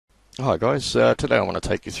Hi guys, today I want to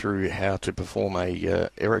take you through how to perform a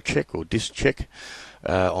error check or disk check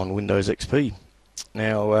on Windows XP.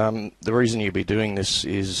 Now the reason you'll be doing this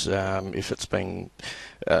is if it's been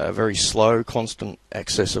very slow, constant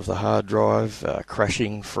access of the hard drive,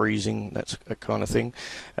 crashing, freezing, that kind of thing,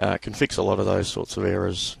 can fix a lot of those sorts of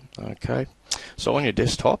errors. Okay, so on your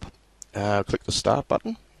desktop, click the Start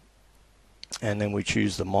button and then we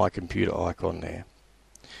choose the My Computer icon there.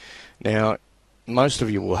 Now most of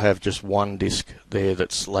you will have just one disk there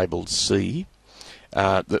that's labelled C.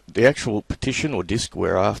 The actual partition or disk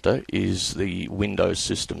we're after is the Windows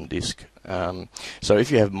system disk. So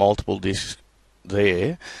if you have multiple disks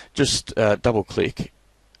there, just double click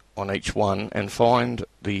on each one and find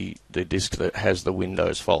the disk that has the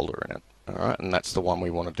Windows folder in it. Alright, and that's the one we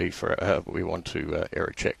want to do for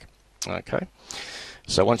error check. Okay,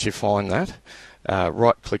 so once you find that,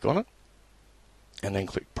 right click on it and then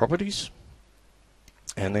click Properties,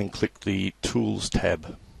 and then click the Tools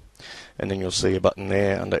tab, and then you'll see a button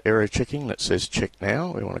there under Error Checking that says Check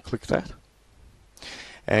Now. We want to click that,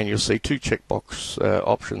 and you'll see two checkbox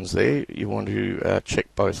options there. You want to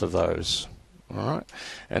check both of those. Alright,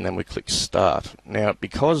 and then we click Start. Now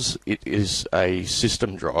because it is a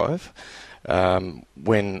system drive,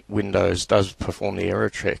 when Windows does perform the error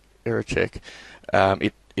check,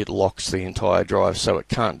 it locks the entire drive, so it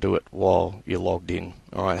can't do it while you're logged in.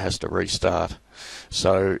 Alright, it has to restart.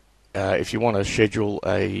 So if you want to schedule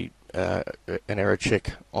an error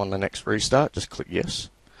check on the next restart, just click Yes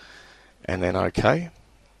and then OK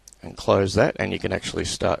and close that, and you can actually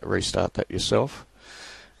restart that yourself,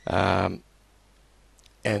 and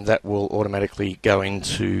that will automatically go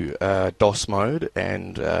into DOS mode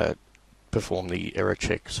and perform the error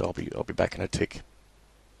check. So I'll be back in a tick.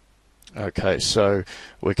 Okay, so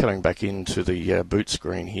we're coming back into the boot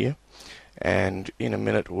screen here, and in a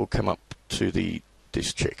minute we'll come up to the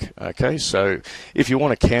disk check. Okay, so if you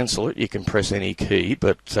want to cancel it, you can press any key,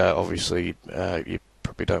 but obviously you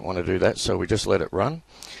probably don't want to do that, so we just let it run,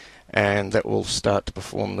 and that will start to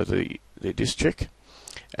perform the disk check.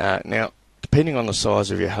 Now, depending on the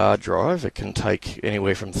size of your hard drive, it can take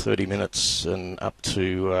anywhere from 30 minutes and up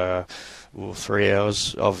to 3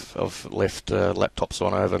 hours. I've left laptops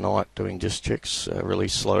on overnight doing disk checks, really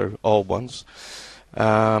slow old ones.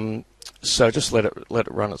 So just let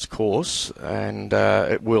it run its course, and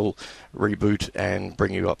it will reboot and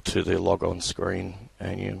bring you up to the logon screen,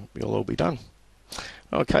 and you'll all be done.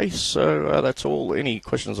 Okay, so that's all. Any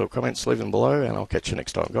questions or comments, leave them below, and I'll catch you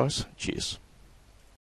next time, guys. Cheers.